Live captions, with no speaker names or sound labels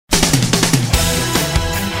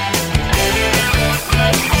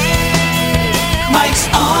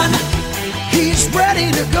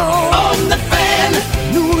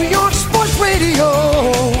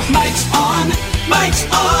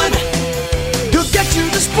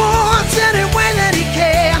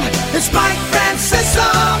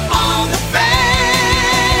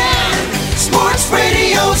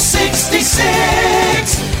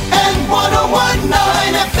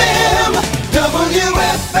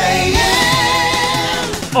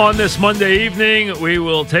On this Monday evening, we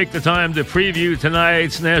will take the time to preview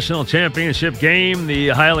tonight's national championship game, the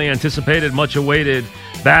highly anticipated, much-awaited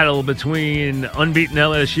battle between unbeaten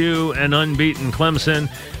LSU and unbeaten Clemson.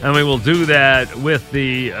 And we will do that with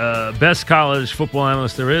the best college football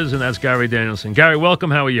analyst there is, and that's Gary Danielson. Gary, welcome.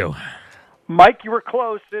 How are you? Mike, you were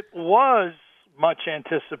close. It was much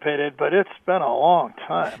anticipated, but it's been a long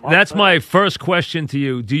time. That's my first question to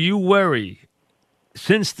you. Do you worry,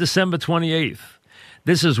 since December 28th,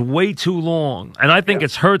 this is way too long, and I think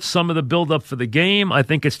it's hurt some of the build-up for the game. I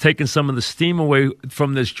think it's taken some of the steam away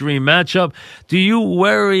from this dream matchup. Do you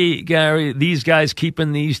worry, Gary, these guys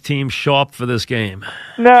keeping these teams sharp for this game?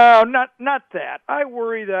 No, not that. I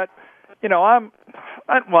worry that,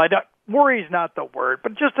 worry's not the word,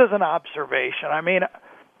 but just as an observation. I mean,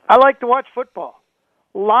 I like to watch football.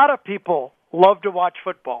 A lot of people love to watch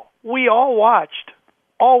football. We all watched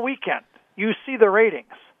all weekend. You see the ratings.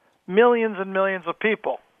 Millions and millions of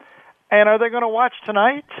people. And are they going to watch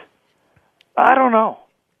tonight? I don't know.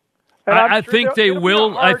 I think they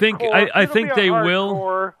will. I think they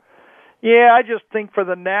will. Yeah, I just think for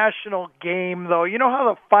the national game, though, you know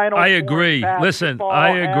how the Final Four I agree. Listen,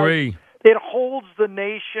 I agree. It holds the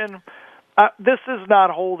nation. This is not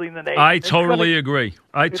holding the nation. I totally agree.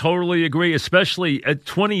 I totally agree, especially at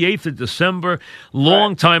 28th of December,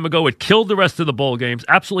 long time ago. It killed the rest of the bowl games,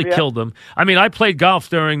 absolutely killed them. I mean, I played golf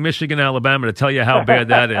during Michigan, Alabama to tell you how bad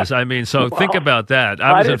that is. I mean, so think about that.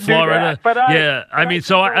 I was in Florida.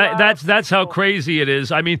 That's how crazy it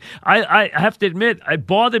is. I mean, I have to admit, it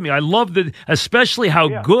bothered me. I loved it, especially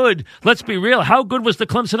how good, let's be real, how good was the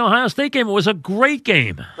Clemson-Ohio State game? It was a great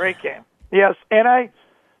game. Great game. Yes, and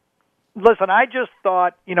Listen, I just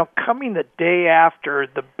thought, coming the day after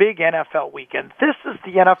the big NFL weekend, this is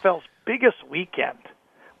the NFL's biggest weekend.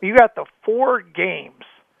 You got the 4 games,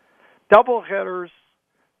 doubleheaders,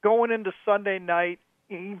 going into Sunday night.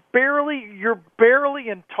 You're barely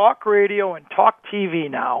in talk radio and talk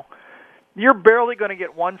TV now. You're barely going to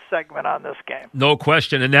get one segment on this game. No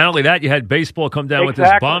question. And not only that, you had baseball come down with this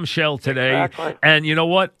bombshell today. Exactly. And you know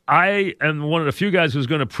what? I am one of the few guys who's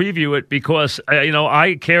going to preview it because,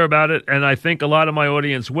 I care about it, and I think a lot of my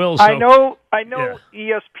audience will. So, I know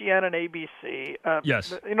ESPN and ABC,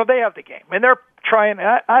 yes. They have the game. And they're trying,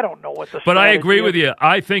 I don't know what the But I agree with you.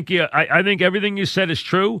 I think everything you said is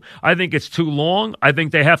true. I think it's too long. I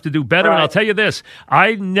think they have to do better. Right. And I'll tell you this.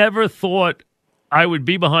 I never thought I would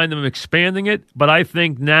be behind them expanding it, but I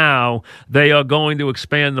think now they are going to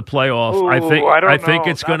expand the playoff. Ooh, I think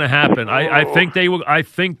it's going to happen. I think they will. I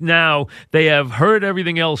think now they have heard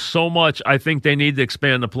everything else so much. I think they need to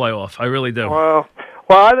expand the playoff. I really do. Well,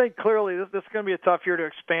 I think clearly this is going to be a tough year to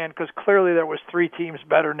expand because clearly there was 3 teams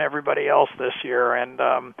better than everybody else this year, and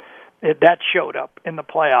that showed up in the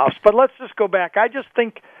playoffs. But let's just go back. I just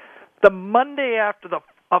think the Monday after the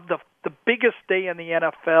biggest day in the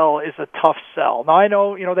NFL is a tough sell. Now, I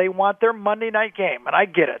know, they want their Monday night game, and I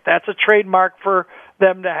get it. That's a trademark for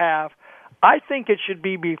them to have. I think it should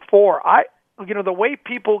be before. The way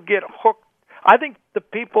people get hooked, I think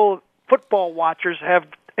football watchers have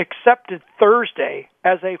accepted Thursday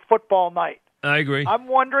as a football night. I agree. I'm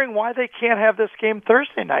wondering why they can't have this game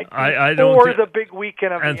Thursday night before the big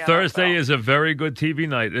weekend of the NFL. And Thursday is a very good TV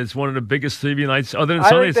night. It's one of the biggest TV nights. Other than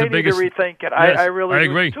Sunday, Sunday, it's the biggest. biggest. They need to rethink it. Yes, I really I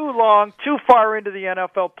agree. It's too long, too far into the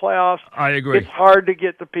NFL playoffs. I agree. It's hard to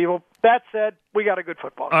get the people. That said, we got a good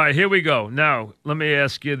football game. All right, here we go. Now, let me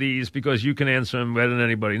ask you these because you can answer them better than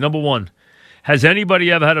anybody. Number one, has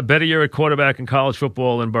anybody ever had a better year at quarterback in college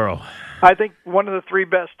football than Burrow? I think one of the 3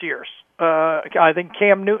 best years. I think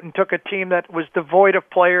Cam Newton took a team that was devoid of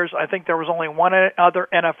players. I think there was only one other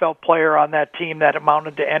NFL player on that team that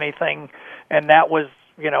amounted to anything, and that was,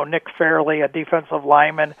 Nick Fairley, a defensive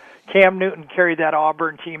lineman. Cam Newton carried that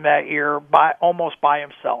Auburn team that year almost by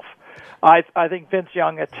himself. I think Vince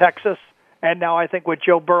Young at Texas, and now I think what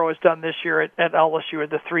Joe Burrow has done this year at LSU are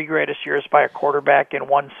the 3 greatest years by a quarterback in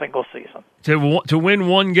one single season. To win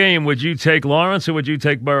one game, would you take Lawrence or would you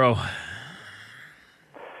take Burrow?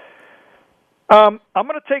 I'm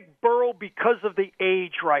going to take Burrow because of the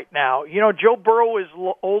age right now. Joe Burrow is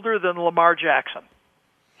older than Lamar Jackson.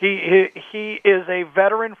 He is a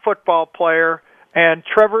veteran football player, and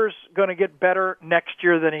Trevor's going to get better next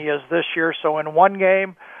year than he is this year. So in one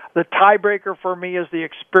game, the tiebreaker for me is the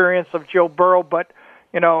experience of Joe Burrow, but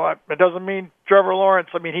it doesn't mean Trevor Lawrence.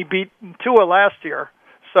 I mean, he beat Tua last year.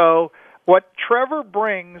 So what Trevor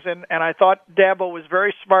brings, and I thought Dabo was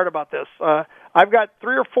very smart about this. I've got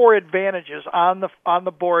 3 or 4 advantages on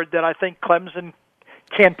the board that I think Clemson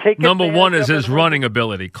can take. Number one is his running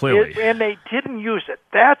ability, clearly, and they didn't use it.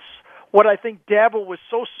 That's what I think Dabo was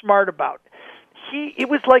so smart about. it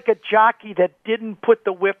was like a jockey that didn't put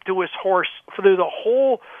the whip to his horse through the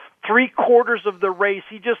whole 3/4 of the race.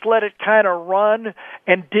 He just let it kind of run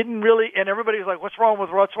and didn't really, and everybody was like, what's wrong with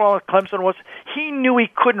Clemson? He knew he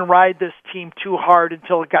couldn't ride this team too hard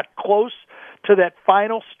until it got close to that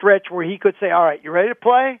final stretch where he could say, all right, you ready to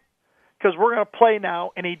play? Because we're going to play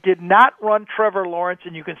now. And he did not run Trevor Lawrence,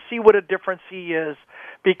 and you can see what a difference he is.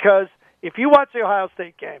 Because if you watch the Ohio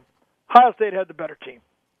State game, Ohio State had the better team.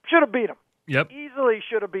 Should have beat them. Yep. Easily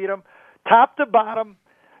should have beat them. Top to bottom,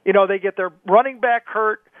 they get their running back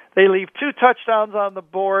hurt. They leave 2 touchdowns on the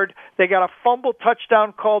board. They got a fumble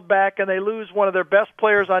touchdown called back, and they lose one of their best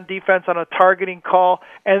players on defense on a targeting call,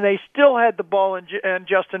 and they still had the ball in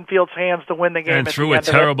Justin Fields' hands to win the game. And threw a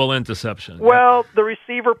terrible interception. Well, the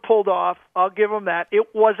receiver pulled off. I'll give him that.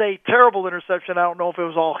 It was a terrible interception. I don't know if it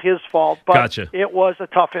was all his fault, but It was a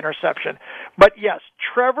tough interception. But, yes,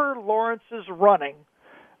 Trevor Lawrence's running,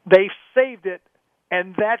 they saved it,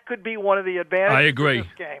 and that could be one of the advantages of this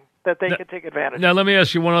game. That they could take advantage of. Now, let me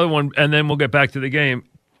ask you one other one, and then we'll get back to the game.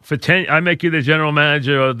 I make you the general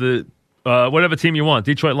manager of the whatever team you want,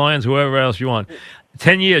 Detroit Lions, whoever else you want.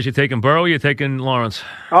 10 years, you're taking Burrow, you're taking Lawrence?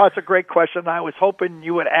 Oh, it's a great question. I was hoping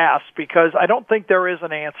you would ask because I don't think there is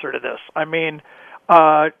an answer to this. I mean,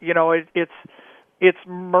 it's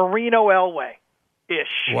Marino Elway.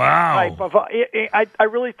 Wow. Type of, I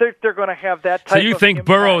really think they're going to have that type of So you think impact.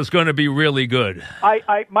 Burrow is going to be really good?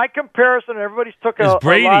 My comparison, everybody's took a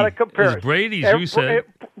lot of comparisons. Is Brady's, you said.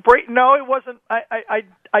 No, it wasn't.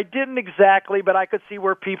 I didn't exactly, but I could see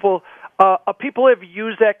where people have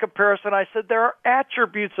used that comparison. I said there are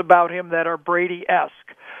attributes about him that are Brady-esque.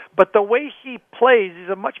 But the way he plays, he's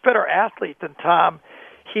a much better athlete than Tom.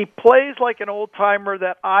 He plays like an old-timer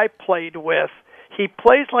that I played with. He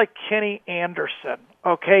plays like Kenny Anderson.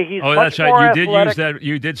 Okay, he's much more athletic. You did use that.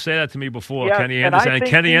 You did say that to me before, yes, Kenny Anderson. And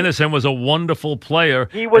Kenny Anderson was a wonderful player.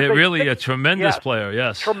 He was a tremendous player.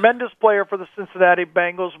 Yes, tremendous player for the Cincinnati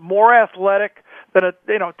Bengals. More athletic than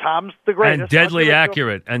Tom's the greatest. And deadly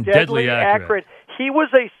accurate. He was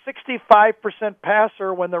a 65%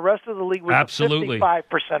 passer when the rest of the league was a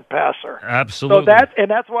 55% passer. Absolutely. So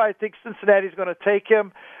that's why I think Cincinnati's going to take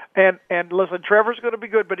him. And listen, Trevor's going to be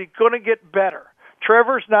good, but he's going to get better.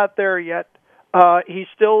 Trevor's not there yet. He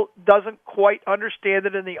still doesn't quite understand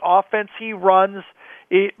it in the offense he runs,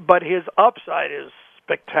 but his upside is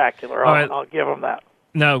spectacular. I'll give him that.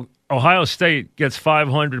 Now, Ohio State gets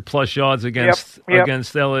 500-plus yards against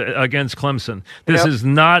Clemson. This is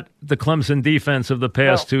not the Clemson defense of the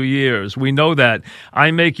past 2 years. We know that.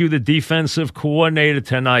 I make you the defensive coordinator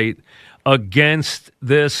tonight against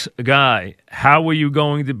this guy. How are you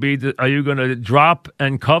going to be? Are you going to drop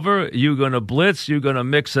and cover? Are you going to blitz? Are you going to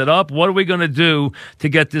mix it up? What are we going to do to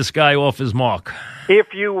get this guy off his mark?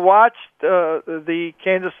 If you watched the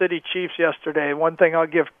Kansas City Chiefs yesterday, one thing I'll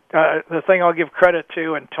give credit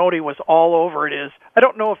to, and Tony was all over it, is I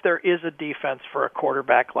don't know if there is a defense for a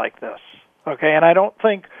quarterback like this. Okay, and I don't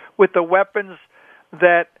think with the weapons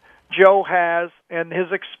that Joe has and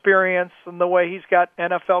his experience and the way he's got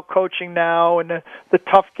NFL coaching now and the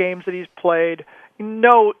tough games that he's played,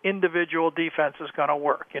 no individual defense is going to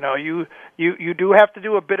work. You do have to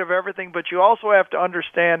do a bit of everything, but you also have to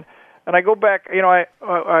understand. And I go back,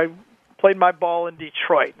 I played my ball in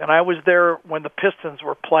Detroit, and I was there when the Pistons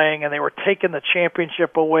were playing, and they were taking the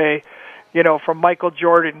championship away, from Michael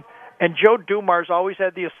Jordan. And Joe Dumars always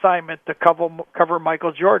had the assignment to cover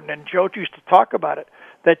Michael Jordan, and Joe used to talk about it,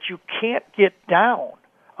 that you can't get down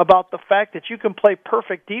about the fact that you can play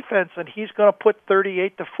perfect defense and he's going to put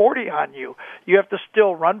 38 to 40 on you. You have to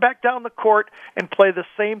still run back down the court and play the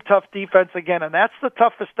same tough defense again. And that's the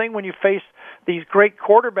toughest thing when you face these great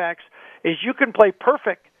quarterbacks is you can play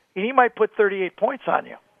perfect and he might put 38 points on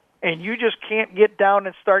you. And you just can't get down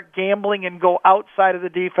and start gambling and go outside of the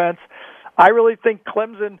defense. I really think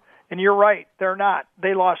Clemson, and you're right, they're not.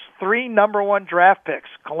 They lost 3 number 1 draft picks,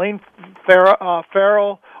 Colleen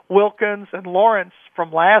Farrell, Wilkins, and Lawrence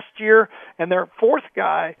from last year, and their 4th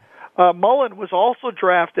guy, Mullen, was also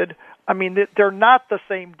drafted. I mean, they're not the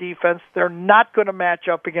same defense. They're not going to match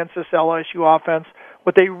up against this LSU offense.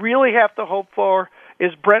 What they really have to hope for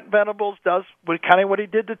is Brent Venables does kind of what he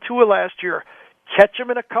did to Tua last year, catch him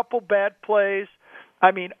in a couple bad plays.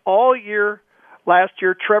 I mean, all year, last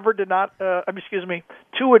year, Tua did not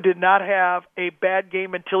have a bad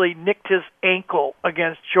game until he nicked his ankle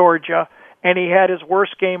against Georgia, and he had his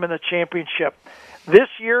worst game in the championship. This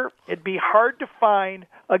year, it'd be hard to find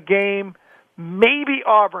a game, maybe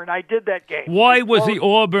Auburn. I did that game. Why was the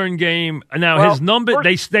Auburn game? Now, his number,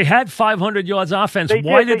 they had 500 yards offense.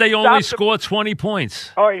 Why did they only score 20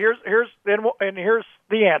 points? All right, here's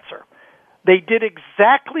the answer. They did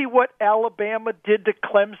exactly what Alabama did to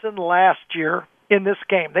Clemson last year in this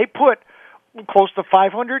game. They put close to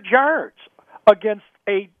 500 yards against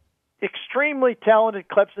a extremely talented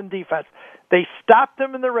Clemson defense. They stopped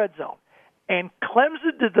them in the red zone. And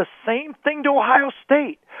Clemson did the same thing to Ohio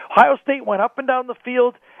State. Ohio State went up and down the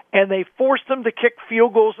field, and they forced them to kick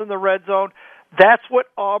field goals in the red zone. That's what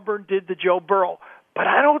Auburn did to Joe Burrow. But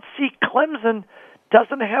I don't see Clemson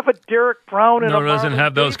doesn't have a Derek Brown and no, a doesn't Marlon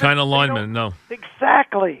have those Davis. kind of linemen, no.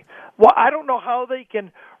 Exactly. Well, I don't know how they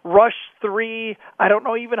can rush 3. I don't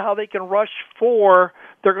know even how they can rush 4.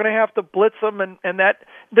 They're going to have to blitz him, and that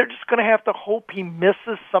they're just going to have to hope he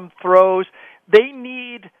misses some throws. They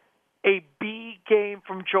need a B game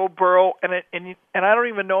from Joe Burrow, and I don't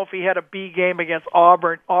even know if he had a B game against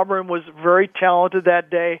Auburn. Auburn was very talented that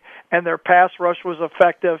day, and their pass rush was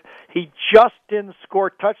effective. He just didn't score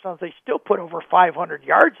touchdowns. They still put over 500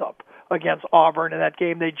 yards up against Auburn in that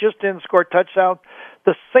game. They just didn't score touchdowns.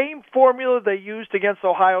 The same formula they used against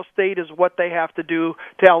Ohio State is what they have to do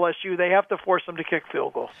to LSU. They have to force them to kick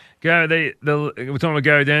field goals. Gary, we're talking about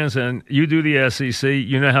Gary Danielson. You do the SEC.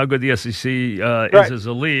 You know how good the SEC is Right. as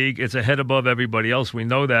a league. It's a head above everybody else. We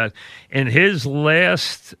know that. In his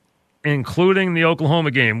last, including the Oklahoma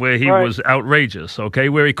game, where he Right. was outrageous, okay,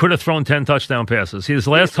 where he could have thrown 10 touchdown passes. His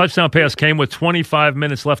last touchdown pass came with 25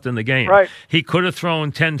 minutes left in the game. Right. He could have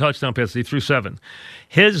thrown 10 touchdown passes. He threw 7.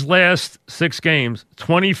 His last 6 games,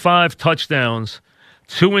 25 touchdowns,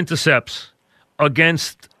 2 intercepts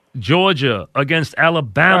against Georgia, against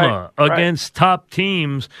Alabama, Right. against top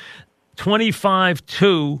teams,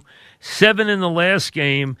 25-2. 7 in the last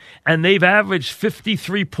game, and they've averaged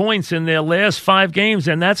 53 points in their last 5 games,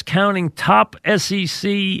 and that's counting top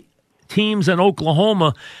SEC teams in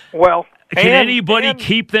Oklahoma. Well, Can anybody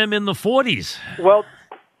keep them in the 40s? Well,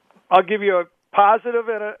 I'll give you a positive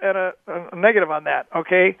and a negative on that.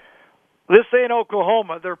 Okay, this ain't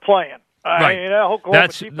Oklahoma. They're playing. Right. I mean,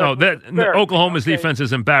 Oklahoma's Oklahoma's okay. defense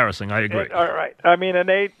is embarrassing. I agree. All right. I mean, and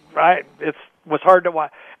it was hard to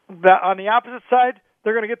watch. On the opposite side,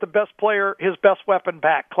 they're going to get the best player, his best weapon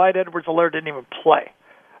back. Clyde Edwards-Helaire didn't even play.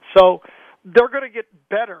 So they're going to get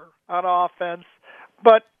better on offense.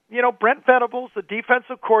 But, Brent Venables, the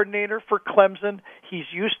defensive coordinator for Clemson, he's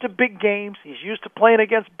used to big games. He's used to playing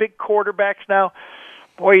against big quarterbacks now.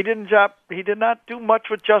 Boy, he did not do much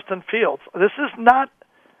with Justin Fields. This is not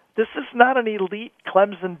an elite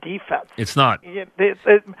Clemson defense. It's not. Can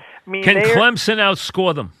Clemson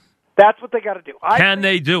outscore them? That's what they got to do. Can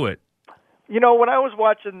they do it? When I was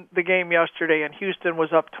watching the game yesterday and Houston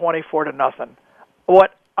was up 24-0,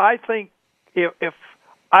 what I think if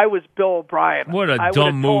I was Bill O'Brien, what a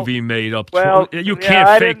dumb movie made up. Well, you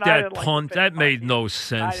can't fake that like punt. That made no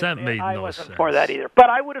sense. I wasn't for that either. But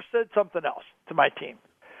I would have said something else to my team.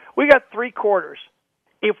 We got 3 quarters.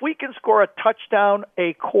 If we can score a touchdown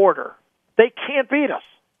a quarter, they can't beat us.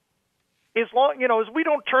 As long as we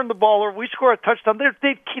don't turn the ball over, we score a touchdown.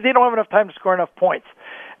 They don't have enough time to score enough points.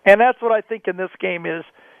 And that's what I think in this game is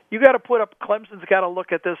you got to put up. Clemson's got to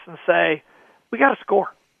look at this and say, we got to score.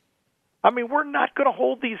 I mean, we're not going to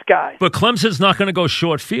hold these guys. But Clemson's not going to go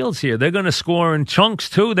short fields here. They're going to score in chunks,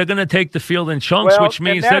 too. They're going to take the field in chunks, which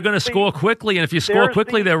means they're going to score quickly. And if you score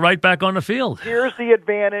quickly, they're right back on the field. Here's the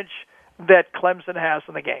advantage that Clemson has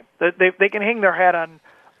in the game. They can hang their hat on,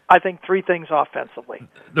 I think, 3 things offensively.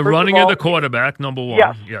 The running of the quarterback, number 1.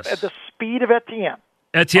 Yes. The speed of Etienne.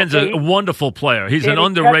 Etienne's a wonderful player. He's an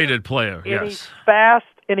underrated player. Yes. He's fast,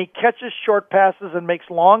 and he catches short passes and makes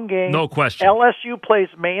long games. No question. LSU plays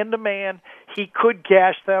man-to-man. He could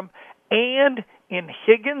gash them. And in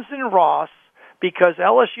Higgins and Ross, because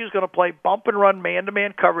LSU is going to play bump and run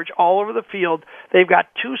man-to-man coverage all over the field, they've got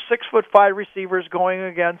 2 6'5" receivers going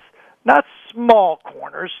against not small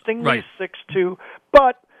corners. Stingley's 6'2",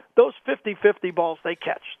 but those 50-50 balls they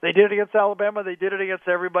catch. They did it against Alabama. They did it against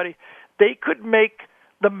everybody. They could make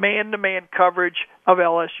the man-to-man coverage of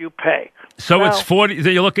LSU pay. So now, it's 40.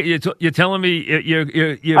 You look at you're telling me you're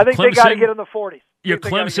I think Clemson, they got to get in the 40s. Your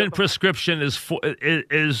Clemson prescription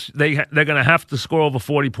is they're going to have to score over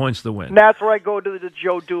 40 points to win. And that's where I go to the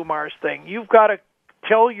Joe Dumars thing. You've got to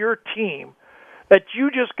tell your team that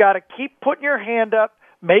you just got to keep putting your hand up,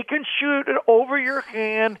 making shoot it over your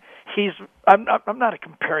hand. I'm not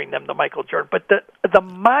comparing them to Michael Jordan, but the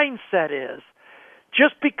mindset is,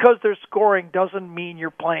 just because they're scoring doesn't mean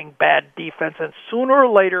you're playing bad defense. And sooner or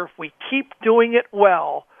later, if we keep doing it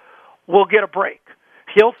well, we'll get a break.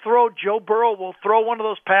 Joe Burrow will throw one of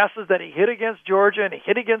those passes that he hit against Georgia and he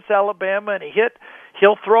hit against Alabama and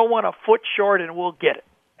he'll throw one a foot short and we'll get it.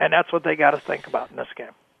 And that's what they got to think about in this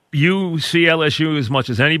game. You see LSU as much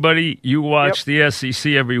as anybody. You watch the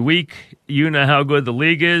SEC every week. You know how good the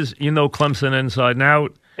league is. You know Clemson inside and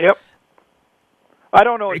out. Yep. I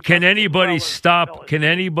don't know. Can anybody stop? Can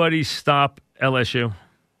anybody stop LSU?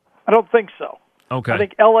 I don't think so. Okay. I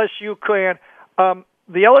think LSU can.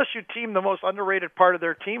 The LSU team, the most underrated part of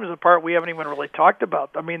their team is the part we haven't even really talked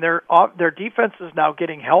about. I mean, their defense is now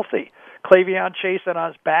getting healthy. Clavion Chasen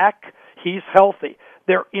on his back. He's healthy.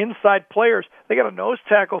 They're inside players. They got a nose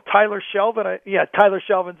tackle, Tyler Shelvin. Tyler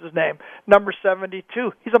Shelvin's his name, number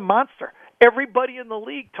 72. He's a monster. Everybody in the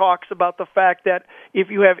league talks about the fact that if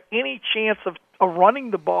you have any chance of running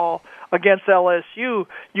the ball against LSU,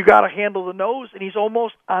 you got to handle the nose, and he's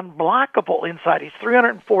almost unblockable inside. He's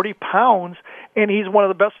 340 pounds, and he's one of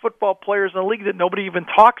the best football players in the league that nobody even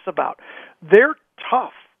talks about. They're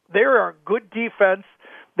tough. They're a good defense.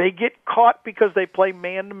 They get caught because they play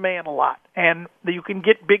man-to-man a lot, and you can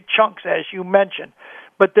get big chunks, as you mentioned.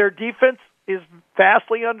 But their defense is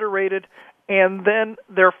vastly underrated, and then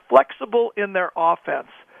they're flexible in their offense.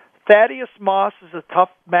 Thaddeus Moss is a tough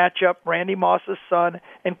matchup, Randy Moss's son,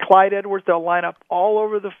 and Clyde Edwards. They'll line up all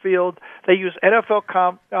over the field. They use NFL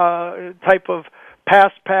type of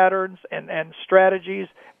pass patterns and strategies,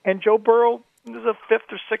 and Joe Burrow is a fifth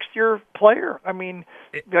or sixth year player. I mean,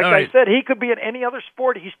 like I said, he could be in any other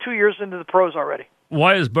sport. He's 2 years into the pros already.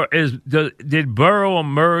 Why did Burrow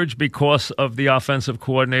emerge because of the offensive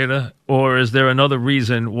coordinator, or is there another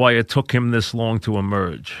reason why it took him this long to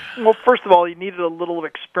emerge? Well, first of all, he needed a little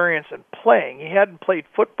experience in playing. He hadn't played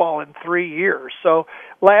football in 3 years. So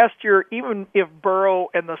last year, even if Burrow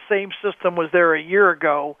and the same system was there a year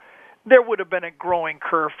ago, there would have been a growing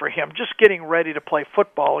curve for him, just getting ready to play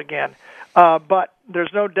football again. But there's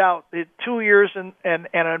no doubt that 2 years and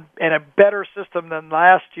a better system than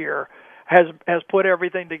last year has put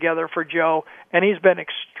everything together for Joe, and he's been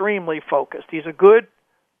extremely focused. He's a good,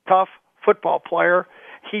 tough football player.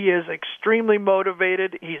 He is extremely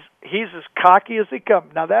motivated. He's as cocky as he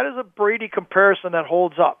comes. Now, that is a Brady comparison that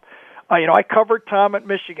holds up. I covered Tom at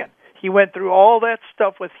Michigan. He went through all that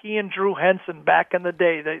stuff with he and Drew Henson back in the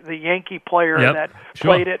day, the Yankee player that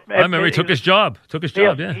played it. I remember he took his job.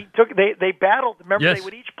 Yeah. They battled. Remember, they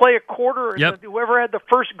would each play a quarter, and whoever had the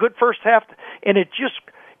good first half, and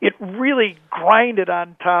it really grinded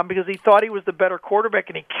on Tom because he thought he was the better quarterback,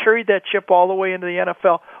 and he carried that chip all the way into the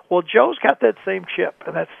NFL. Well, Joe's got that same chip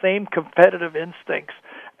and that same competitive instincts,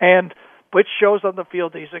 and which shows on the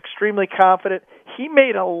field. He's extremely confident. He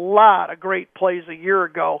made a lot of great plays a year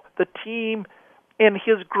ago. The team and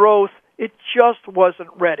his growth, it just wasn't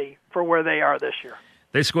ready for where they are this year.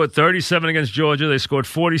 They scored 37 against Georgia. They scored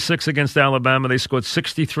 46 against Alabama. They scored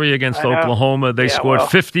 63 against Oklahoma. They scored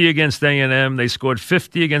 50 against A&M. They scored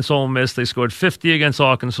 50 against Ole Miss. They scored 50 against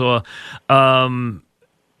Arkansas.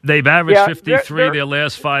 They've averaged 53 their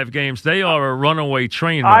last 5 games. They are a runaway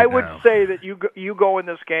train right now. I would say that you go in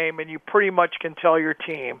this game and you pretty much can tell your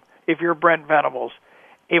team, if you're Brent Venables,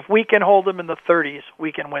 if we can hold them in the 30s,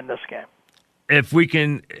 we can win this game. If we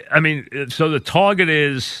can, so the target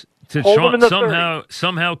is to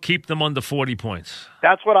somehow keep them under 40 points.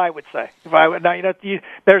 That's what I would say.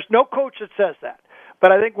 There's no coach that says that.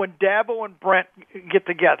 But I think when Dabo and Brent get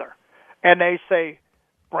together and they say,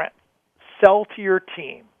 Brent, sell to your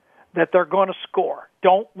team that they're going to score.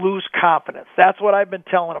 Don't lose confidence. That's what I've been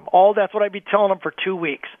telling him. That's what I've been telling him for 2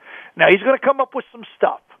 weeks. Now, he's going to come up with some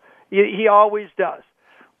stuff. He always does.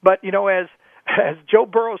 But, as Joe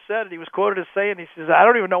Burrow said, he was quoted as saying, he says, I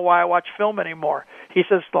don't even know why I watch film anymore. He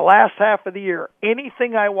says, the last half of the year,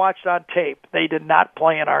 anything I watched on tape, they did not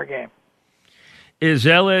play in our game. Is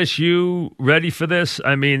LSU ready for this?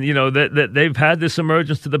 I mean, that they've had this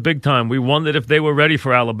emergence to the big time. We wondered if they were ready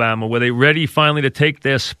for Alabama. Were they ready finally to take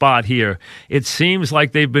their spot here? It seems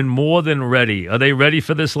like they've been more than ready. Are they ready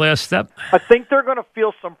for this last step? I think they're going to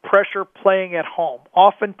feel some pressure playing at home.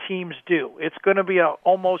 Often teams do. It's going to be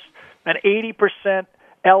almost an 80%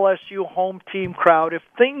 LSU home team crowd. If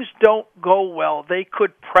things don't go well, they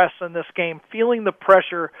could press in this game, feeling the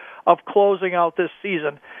pressure of closing out this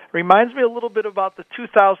season. Reminds me a little bit about the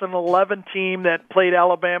 2011 team that played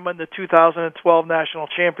Alabama in the 2012 National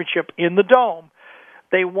Championship in the Dome.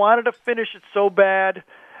 They wanted to finish it so bad.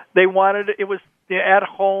 It was at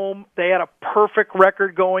home. They had a perfect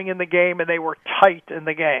record going in the game, and they were tight in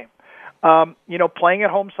the game. Playing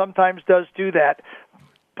at home sometimes does do that.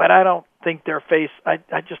 But I don't think their face.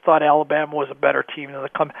 I just thought Alabama was a better team than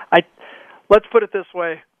the. Let's put it this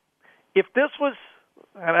way: if this was,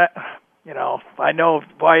 I know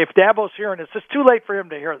why. If Dabo's hearing this, it's too late for him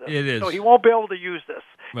to hear this. It is. So he won't be able to use this.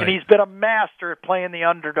 Right. And he's been a master at playing the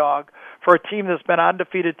underdog for a team that's been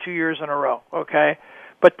undefeated 2 years in a row. Okay,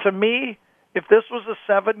 but to me, if this was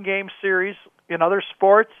a 7-game series in other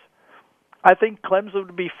sports, I think Clemson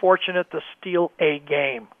would be fortunate to steal a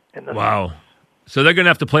game in this. Wow. Series. So they're going to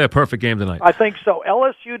have to play a perfect game tonight. I think so.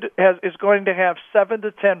 LSU is going to have 7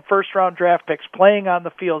 to 10 first-round draft picks playing on the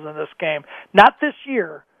field in this game. Not this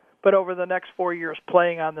year, but over the next 4 years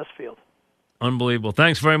playing on this field. Unbelievable.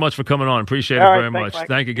 Thanks very much for coming on. Appreciate it very much. Mike.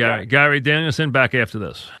 Thank you, Gary. Gary Danielson, back after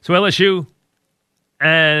this. So LSU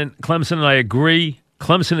and Clemson, and I agree.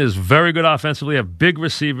 Clemson is very good offensively, have big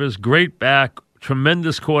receivers, great back,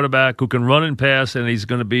 tremendous quarterback who can run and pass, and he's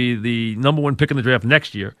going to be the number 1 pick in the draft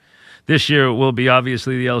next year. This year will be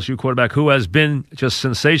obviously the LSU quarterback who has been just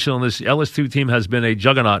sensational. This LSU team has been a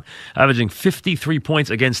juggernaut, averaging 53 points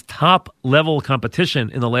against top-level competition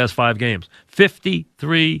in the last 5 games.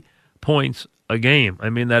 53 points a game. I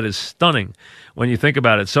mean, that is stunning when you think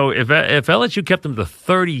about it. So if LSU kept them to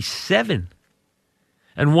 37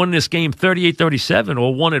 and won this game 38-37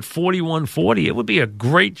 or won it 41-40, it would be a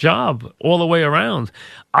great job all the way around.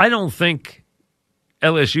 I don't think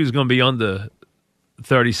LSU is going to be under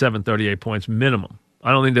 37, 38 points minimum.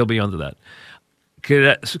 I don't think they'll be under that.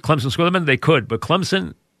 Could Clemson score them? They could, but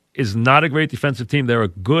Clemson is not a great defensive team. They're a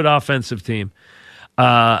good offensive team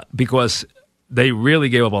because they really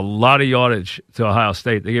gave up a lot of yardage to Ohio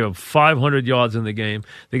State. They gave up 500 yards in the game.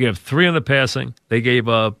 They gave up 300 passing. They gave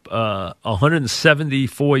up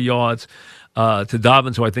 174 yards to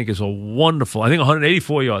Dobbins, who I think is a wonderful, I think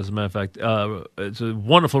 184 yards, as a matter of fact. It's a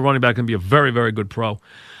wonderful running back and be a very, very good pro.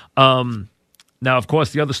 Now, of course,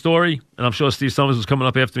 the other story, and I'm sure Steve Summers is coming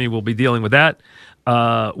up after me, we'll be dealing with that,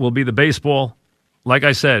 will be the baseball. Like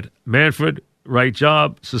I said, Manfred, right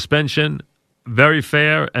job, suspension, very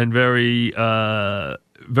fair and very right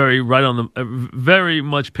on the, very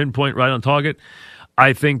much pinpoint, right on target.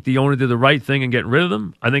 I think the owner did the right thing in getting rid of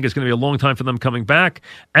them. I think it's going to be a long time for them coming back,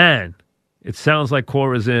 and it sounds like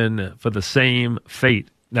Cora is in for the same fate.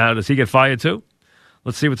 Now, does he get fired too?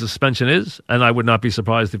 Let's see what the suspension is, and I would not be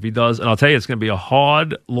surprised if he does. And I'll tell you, it's going to be a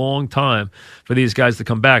hard, long time for these guys to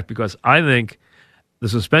come back because I think the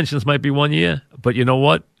suspensions might be 1 year, but you know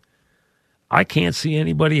what? I can't see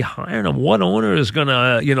anybody hiring them. What owner is going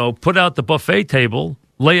to, put out the buffet table,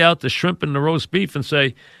 lay out the shrimp and the roast beef and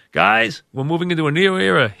say, guys, we're moving into a new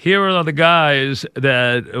era. Here are the guys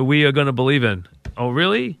that we are going to believe in. Oh,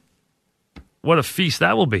 really? What a feast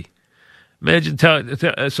that will be. Imagine,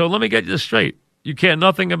 so let me get this straight. You care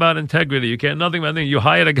nothing about integrity. You care nothing about anything. You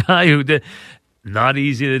hired a guy who did not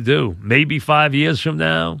easy to do. Maybe 5 years from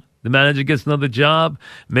now, the manager gets another job.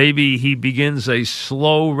 Maybe he begins a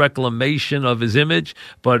slow reclamation of his image.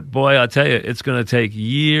 But boy, I'll tell you, it's going to take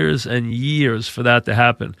years and years for that to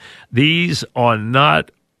happen. These are not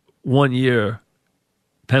 1 year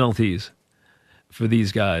penalties for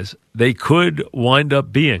these guys. They could wind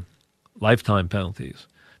up being lifetime penalties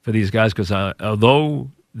for these guys because although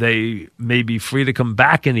they may be free to come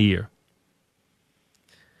back in a year,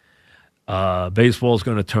 baseball is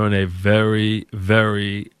going to turn a very,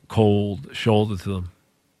 very cold shoulder to them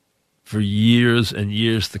for years and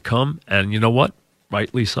years to come. And you know what?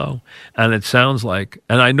 Rightly so. And it sounds like,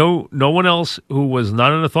 and I know no one else who was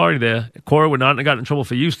not an authority there. Cora would not have gotten in trouble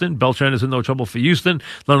for Houston. Beltran is in no trouble for Houston.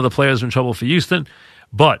 None of the players are in trouble for Houston.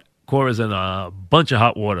 But Cora's in a bunch of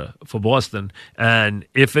hot water for Boston. And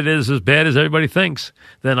if it is as bad as everybody thinks,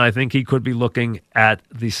 then I think he could be looking at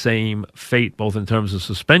the same fate, both in terms of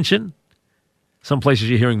suspension, some places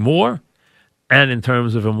you're hearing more, and in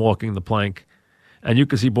terms of him walking the plank. And you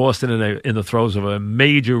can see Boston in the throes of a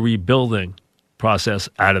major rebuilding process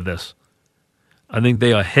out of this. I think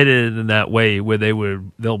they are headed in that way where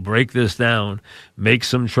they'll break this down, make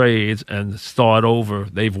some trades, and start over.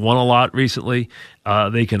 They've won a lot recently.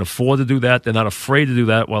 They can afford to do that. They're not afraid to do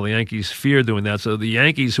that, while the Yankees fear doing that. So the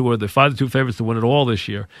Yankees, who are the 5-2 favorites to win it all this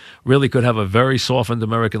year, really could have a very softened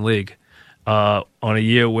American League on a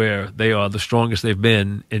year where they are the strongest they've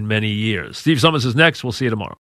been in many years. Steve Summers is next. We'll see you tomorrow.